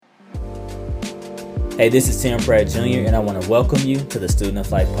Hey, this is Tim Pratt Jr., and I want to welcome you to the Student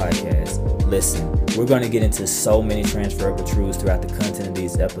of Life podcast. Listen, we're going to get into so many transferable truths throughout the content of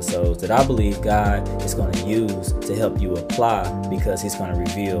these episodes that I believe God is going to use to help you apply, because he's going to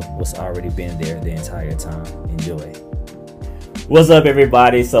reveal what's already been there the entire time. Enjoy. What's up,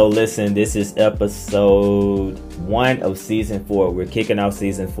 everybody? So listen, this is episode 1 of season 4. We're kicking off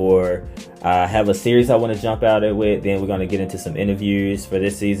season 4. I have a series I want to jump out with. Then we're going to get into some interviews for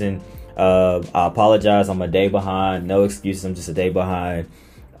this season. I apologize, I'm a day behind. No excuses, I'm just a day behind.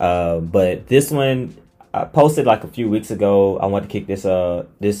 But this one I posted like a few weeks ago. I want to kick this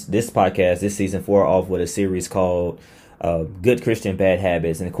podcast, this season 4, off with a series called Good Christian Bad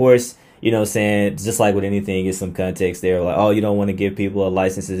Habits. And of course, you know what I'm saying, just like with anything, is some context there. Like, oh, you don't want to give people a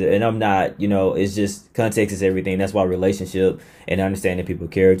license. And I'm not, it's just context is everything. That's why relationship and understanding people's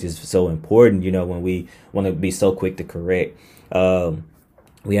character is so important, when we want to be so quick to correct.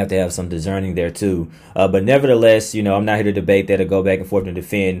 We have to have some discerning there too. But nevertheless, I'm not here to debate that or go back and forth and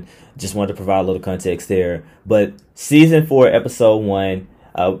defend. Just wanted to provide a little context there. But season 4, episode 1,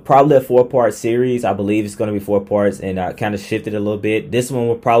 probably a 4-part series. I believe it's going to be 4 parts, and I kind of shifted a little bit. This one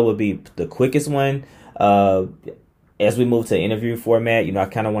will probably be the quickest one. As we move to interview format, I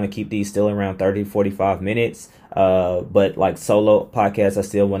kind of want to keep these still around 30, 45 minutes. But like solo podcasts, I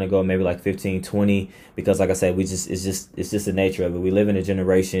still want to go maybe like 15, 20, because like I said, it's just the nature of it. We live in a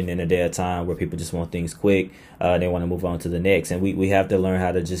generation, in a day of time, where people just want things quick. They want to move on to the next, and we have to learn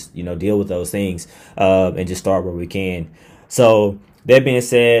how to just, deal with those things, and just start where we can. So that being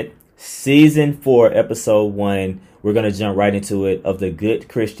said, season 4, episode 1, we're going to jump right into it, of the Good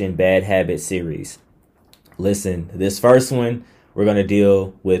Christian Bad Habits series. Listen, this first one, we're going to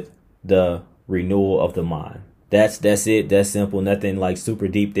deal with the renewal of the mind. That's it. That's simple. Nothing like super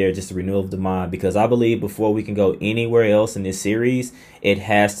deep there. Just a renewal of the mind. Because I believe before we can go anywhere else in this series, it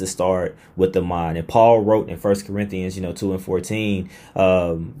has to start with the mind. And Paul wrote in 1 Corinthians, 2 and 14.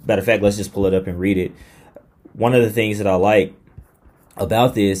 Matter of fact, let's just pull it up and read it. One of the things that I like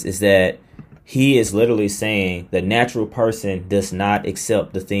about this is that he is literally saying the natural person does not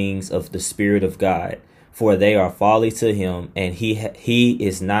accept the things of the Spirit of God, for they are folly to him, and he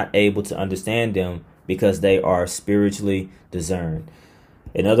is not able to understand them, because they are spiritually discerned.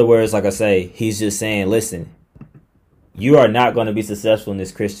 In other words, like I say, he's just saying, listen, you are not going to be successful in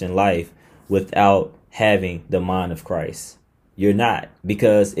this Christian life without having the mind of Christ. You're not,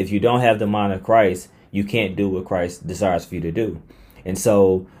 because if you don't have the mind of Christ, you can't do what Christ desires for you to do. And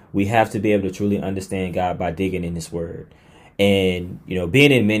so we have to be able to truly understand God by digging in his word. And,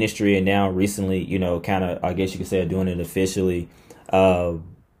 being in ministry, and now recently, kind of, I guess you could say, doing it officially,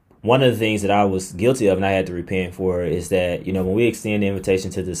 one of the things that I was guilty of and I had to repent for is that, when we extend the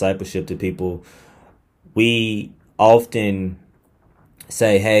invitation to discipleship to people, we often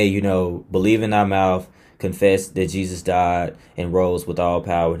say, hey, believe in our mouth, confess that Jesus died and rose with all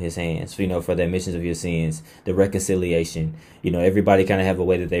power in his hands, for the admissions of your sins, the reconciliation. Everybody kind of have a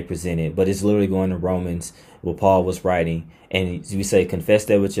way that they present it, but it's literally going to Romans, what Paul was writing. And we say, confess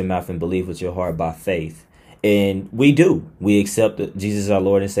that with your mouth and believe with your heart by faith. And we do. We accept Jesus, our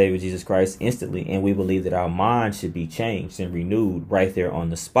Lord and Savior, Jesus Christ, instantly. And we believe that our mind should be changed and renewed right there on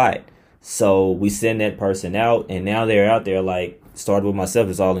the spot. So we send that person out, and now they're out there, like, started with myself,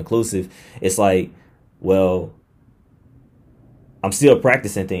 it's all inclusive. It's like, well, I'm still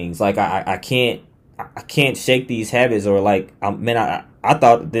practicing things. Like, I can't shake these habits, or like, I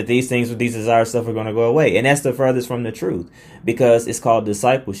thought that these things with these desired stuff are going to go away. And that's the furthest from the truth, because it's called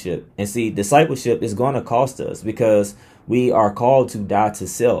discipleship. And see, discipleship is going to cost us, because we are called to die to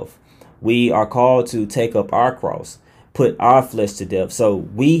self. We are called to take up our cross, put our flesh to death. So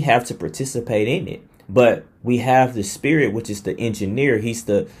we have to participate in it. But we have the Spirit, which is the engineer. He's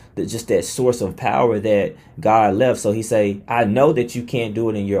the just that source of power that God left. So he say, I know that you can't do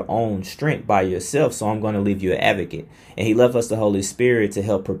it in your own strength by yourself, so I'm going to leave you an advocate. And he left us the Holy Spirit to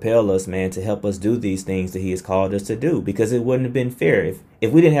help propel us, man, to help us do these things that he has called us to do, because it wouldn't have been fair.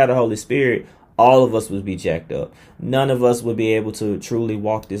 If we didn't have the Holy Spirit, all of us would be jacked up. None of us would be able to truly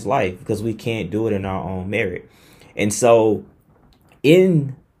walk this life, because we can't do it in our own merit. And so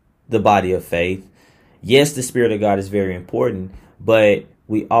in the body of faith, yes, the Spirit of God is very important, but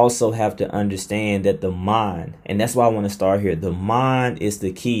we also have to understand that the mind, and that's why I want to start here, the mind is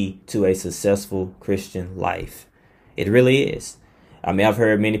the key to a successful Christian life. It really is. I mean, I've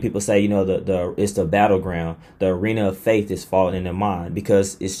heard many people say, it's the battleground. The arena of faith is falling in the mind,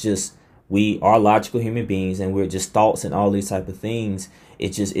 because it's just, we are logical human beings, and we're just thoughts and all these type of things.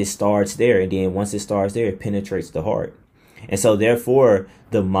 It starts there. And then once it starts there, it penetrates the heart. And so therefore,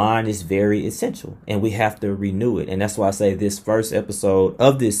 the mind is very essential and we have to renew it. And that's why I say this first episode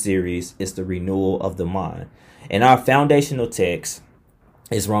of this series is the renewal of the mind. And our foundational text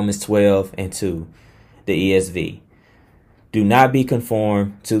is Romans 12:2, the ESV. Do not be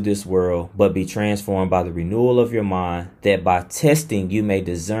conformed to this world, but be transformed by the renewal of your mind, that by testing you may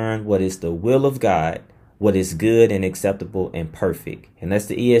discern what is the will of God, what is good and acceptable and perfect. And that's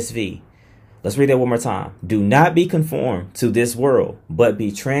the ESV. Let's read that one more time. Do not be conformed to this world, but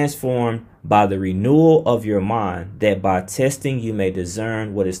be transformed by the renewal of your mind, that by testing you may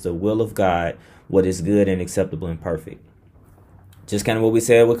discern what is the will of God, what is good and acceptable and perfect. Just kind of what we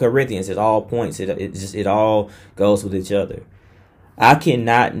said with Corinthians. It all points. It all goes with each other. I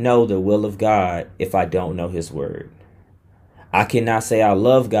cannot know the will of God if I don't know his word. I cannot say I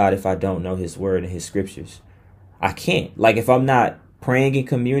love God if I don't know his word and his scriptures. I can't. Like if I'm not praying and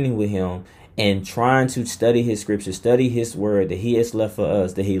communing with him and trying to study his scripture, study his word that he has left for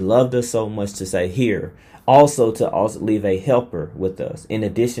us, that he loved us so much to say here, also to leave a helper with us in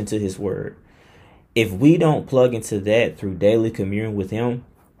addition to his word. If we don't plug into that through daily communion with him,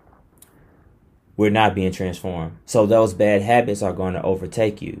 we're not being transformed. So those bad habits are going to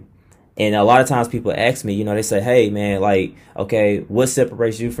overtake you. And a lot of times people ask me, they say, hey, man, like, okay, what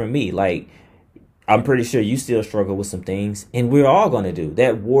separates you from me? Like, I'm pretty sure you still struggle with some things, and we're all going to do.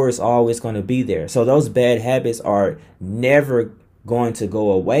 That war is always going to be there. So those bad habits are never going to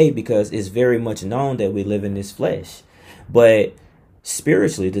go away because it's very much known that we live in this flesh. But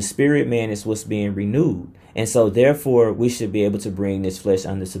spiritually, the spirit man is what's being renewed. And so therefore, we should be able to bring this flesh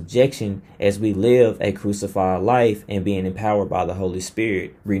under subjection as we live a crucified life and being empowered by the Holy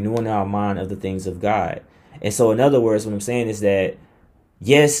Spirit, renewing our mind of the things of God. And so in other words, what I'm saying is that,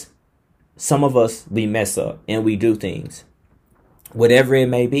 yes, some of us, we mess up and we do things, whatever it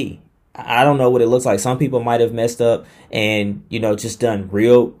may be. I don't know what it looks like. Some people might have messed up and, just done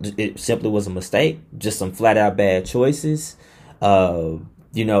it simply was a mistake, just some flat out bad choices.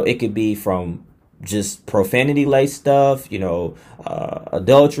 It could be from just profanity laced stuff,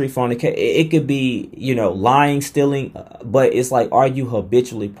 adultery, fornication. It could be, lying, stealing, but it's like, are you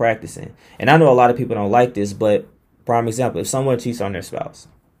habitually practicing? And I know a lot of people don't like this, but prime example, if someone cheats on their spouse,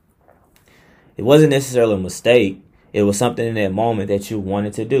 it wasn't necessarily a mistake. It was something in that moment that you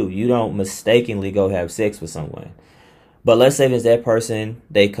wanted to do. You don't mistakenly go have sex with someone. But let's say there's that person,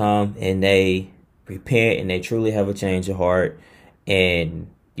 they come and they repent and they truly have a change of heart. And,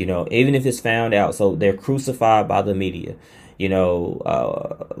 even if it's found out, so they're crucified by the media,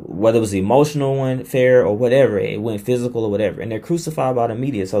 whether it was the emotional one, fair or whatever, it went physical or whatever, and they're crucified by the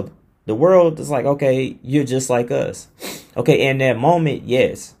media. So the world is like, okay, you're just like us. Okay, in that moment,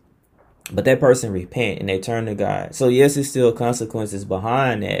 yes. But that person repent and they turn to God. So yes, there's still consequences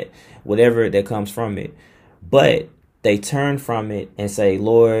behind that, whatever that comes from it. But they turn from it and say,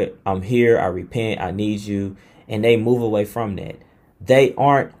 Lord, I'm here. I repent. I need you. And they move away from that. They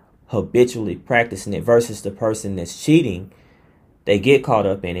aren't habitually practicing it versus the person that's cheating. They get caught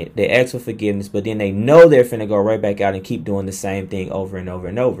up in it. They ask for forgiveness, but then they know they're finna go right back out and keep doing the same thing over and over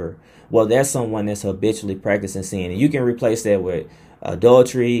and over. Well, that's someone that's habitually practicing sin. And you can replace that with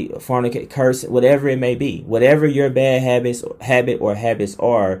adultery, fornication, curse, whatever it may be. Whatever your bad habits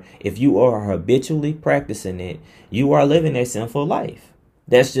are, if you are habitually practicing it, you are living a sinful life.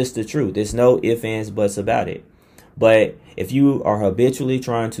 That's just the truth. There's no ifs, ands, buts about it. But if you are habitually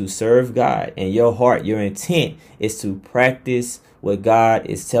trying to serve God and your heart, your intent is to practice what God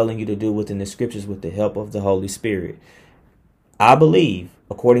is telling you to do within the scriptures with the help of the Holy Spirit, I believe,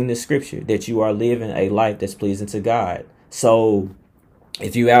 according to scripture, that you are living a life that's pleasing to God. So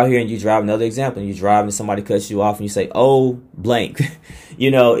if you out here and you drive, another example, and you drive and somebody cuts you off and you say, oh, blank,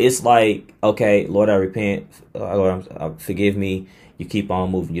 it's like, okay, Lord, I repent. Lord, forgive me. You keep on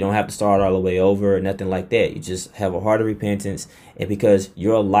moving. You don't have to start all the way over or nothing like that. You just have a heart of repentance. And because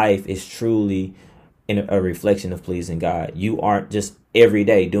your life is truly in a reflection of pleasing God, you aren't just every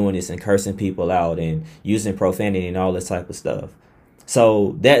day doing this and cursing people out and using profanity and all this type of stuff.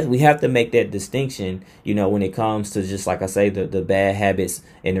 So that we have to make that distinction, when it comes to, just like I say, the bad habits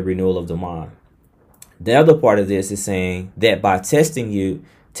and the renewal of the mind. The other part of this is saying that by testing you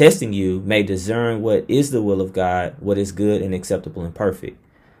may discern what is the will of God, what is good and acceptable and perfect.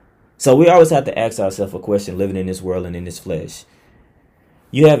 So we always have to ask ourselves a question living in this world and in this flesh.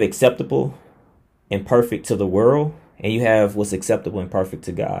 You have acceptable and perfect to the world, and you have what's acceptable and perfect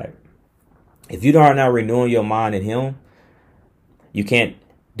to God. If you are not renewing your mind in him, you can't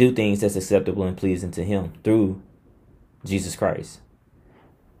do things that's acceptable and pleasing to him through Jesus Christ.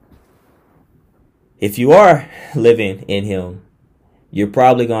 If you are living in him, you're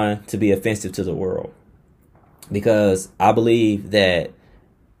probably going to be offensive to the world. because I believe that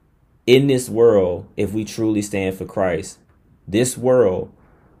in this world, if we truly stand for Christ, this world,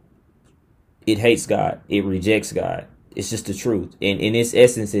 it hates God. It rejects God. It's just the truth. And in its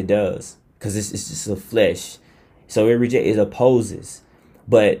essence, it does. Because it's just a flesh. So it opposes.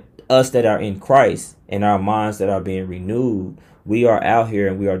 But us that are in Christ and our minds that are being renewed, we are out here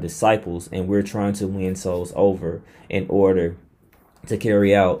and we are disciples, and we're trying to win souls over in order to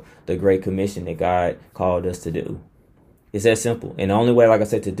carry out the great commission that God called us to do. It's that simple. And the only way, like I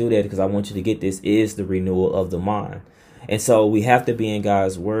said, to do that, because I want you to get this, is the renewal of the mind. And so we have to be in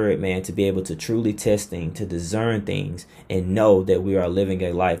God's word, man, to be able to truly test things, to discern things, and know that we are living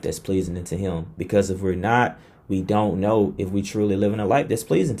a life that's pleasing unto him. Because if we're not, we don't know if we truly live in a life that's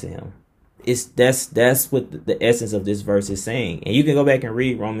pleasing to him. That's what the essence of this verse is saying. And you can go back and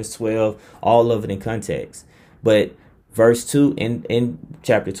read Romans 12, all of it in context. But verse 2 in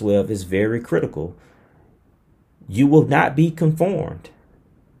chapter 12 is very critical. You will not be conformed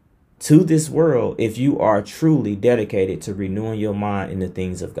to this world if you are truly dedicated to renewing your mind in the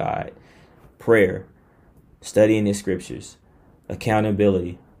things of God. Prayer, studying the scriptures,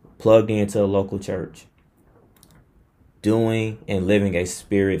 accountability, plugged into a local church, doing and living a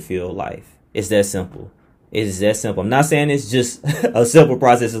spirit-filled life. It's that simple. It's that simple. I'm not saying it's just a simple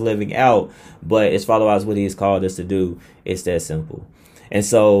process of living out, but it's follow out what he has called us to do. It's that simple. And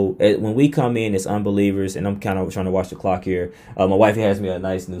so when we come in as unbelievers, and I'm kind of trying to watch the clock here, my wife has me a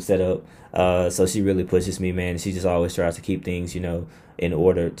nice new setup. So she really pushes me, man. She just always tries to keep things, in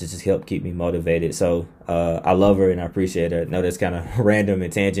order to just help keep me motivated. So I love her and I appreciate her. I know that's kind of random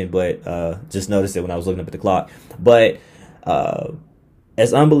and tangent, but just noticed it when I was looking up at the clock. But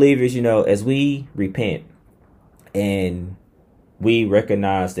as unbelievers, as we repent and we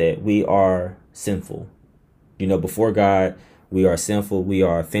recognize that we are sinful, before God, we are sinful, we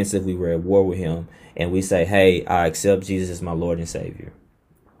are offensive, we were at war with him, and we say, hey, I accept Jesus as my Lord and Savior.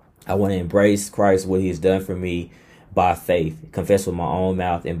 I want to embrace Christ, what he has done for me by faith, confess with my own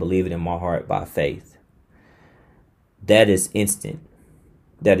mouth and believe it in my heart by faith. That is instant.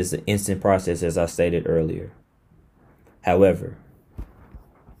 That is an instant process, as I stated earlier. However,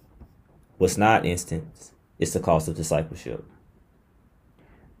 what's not instant is the cost of discipleship.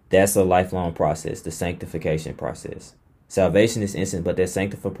 That's a lifelong process, the sanctification process. Salvation is instant, but that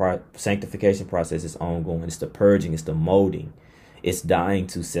sanctification process is ongoing. It's the purging, it's the molding, it's dying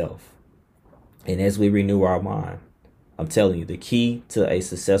to self. And as we renew our mind, I'm telling you, the key to a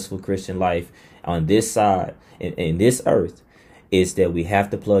successful Christian life on this side, in this earth, is that we have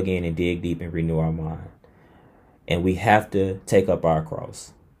to plug in and dig deep and renew our mind. And we have to take up our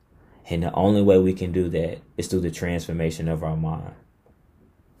cross. And the only way we can do that is through the transformation of our mind,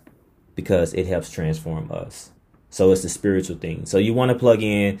 because it helps transform us. So it's a spiritual thing. So you want to plug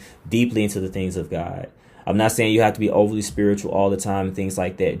in deeply into the things of God. I'm not saying you have to be overly spiritual all the time and things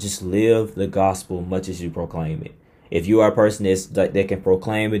like that. Just live the gospel much as you proclaim it. If you are a person that can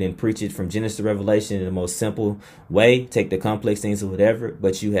proclaim it and preach it from Genesis to Revelation in the most simple way, take the complex things or whatever,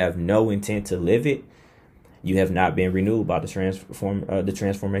 but you have no intent to live it, you have not been renewed by the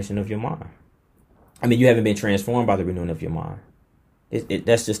transformation of your mind. I mean, you haven't been transformed by the renewing of your mind.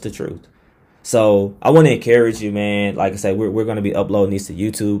 That's just the truth. So I want to encourage you, man. Like I said, we're going to be uploading these to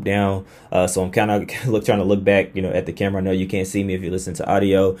YouTube now. So I'm kind of trying to look back, at the camera. I know you can't see me if you listen to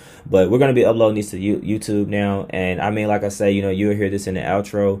audio, but we're going to be uploading these to YouTube now. And I mean, like I say, you'll hear this in the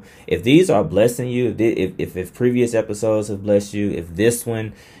outro. If these are blessing you, if previous episodes have blessed you, if this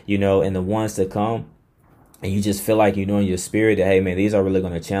one, and the ones to come, and you just feel like in your spirit that, hey, man, these are really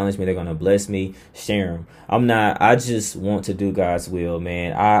going to challenge me, they're going to bless me, share them. I just want to do God's will,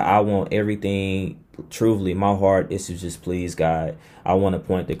 man. I want everything, truthfully, my heart is to just please God. I want to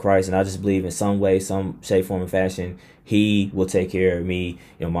point to Christ, and I just believe in some way, some shape, form, and fashion, he will take care of me,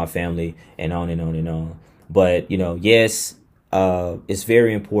 my family, and on and on and on. But, yes, it's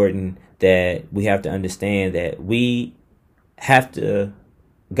very important that we have to understand that we have to,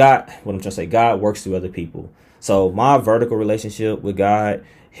 God works through other people. So my vertical relationship with God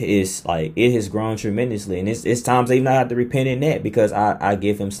is it has grown tremendously. And it's times I even have to repent in that, because I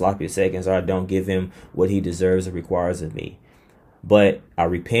give him sloppy seconds, or I don't give him what he deserves or requires of me. But I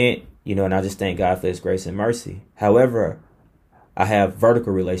repent, and I just thank God for his grace and mercy. However, I have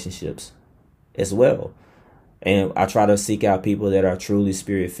vertical relationships as well. And I try to seek out people that are truly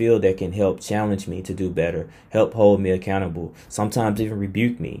spirit-filled, that can help challenge me to do better, help hold me accountable, sometimes even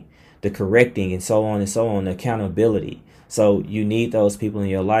rebuke me, the correcting and so on, accountability. So you need those people in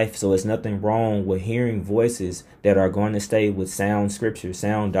your life. So it's nothing wrong with hearing voices that are going to stay with sound scripture,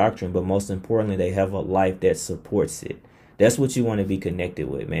 sound doctrine, but most importantly, they have a life that supports it, That's what you want to be connected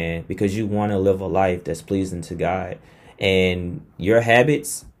with, man, because you want to live a life that's pleasing to God. And your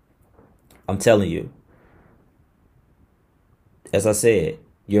habits, I'm telling you, as I said,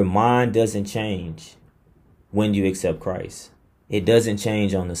 your mind doesn't change when you accept Christ. It doesn't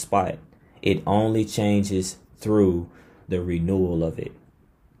change on the spot. It only changes through the renewal of it.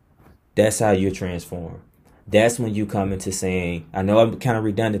 That's how you're transformed. That's when you come into saying, I know I'm kind of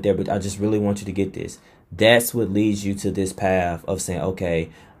redundant there, but I just really want you to get this. That's what leads you to this path of saying, okay,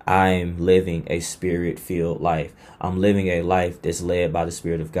 I'm living a spirit-filled life. I'm living a life that's led by the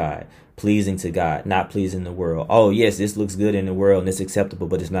Spirit of God, pleasing to God, not pleasing the world. Oh, yes, this looks good in the world and it's acceptable,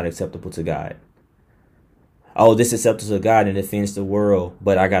 but it's not acceptable to God. Oh, this is acceptable to God and offends the world,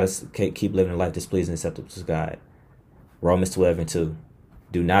 but I got to keep living a life that's pleasing and acceptable to God. Romans 12:2.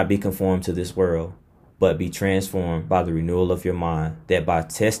 Do not be conformed to this world, but be transformed by the renewal of your mind, that by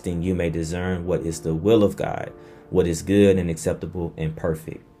testing you may discern what is the will of God, what is good and acceptable and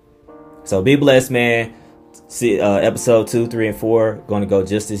perfect. So be blessed, man. See, episode 2, 3, and 4 going to go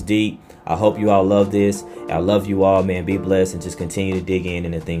just as deep. I hope you all love this. I love you all, man. Be blessed and just continue to dig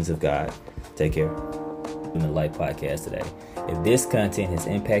in the things of God. Take care. In the Life Podcast today. If this content has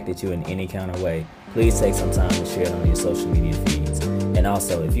impacted you in any kind of way, please take some time to share it on your social media feeds. And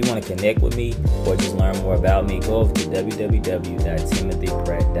also, if you want to connect with me or just learn more about me, go over to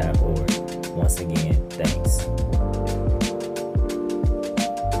www.timothypratt.org. Once again, thanks.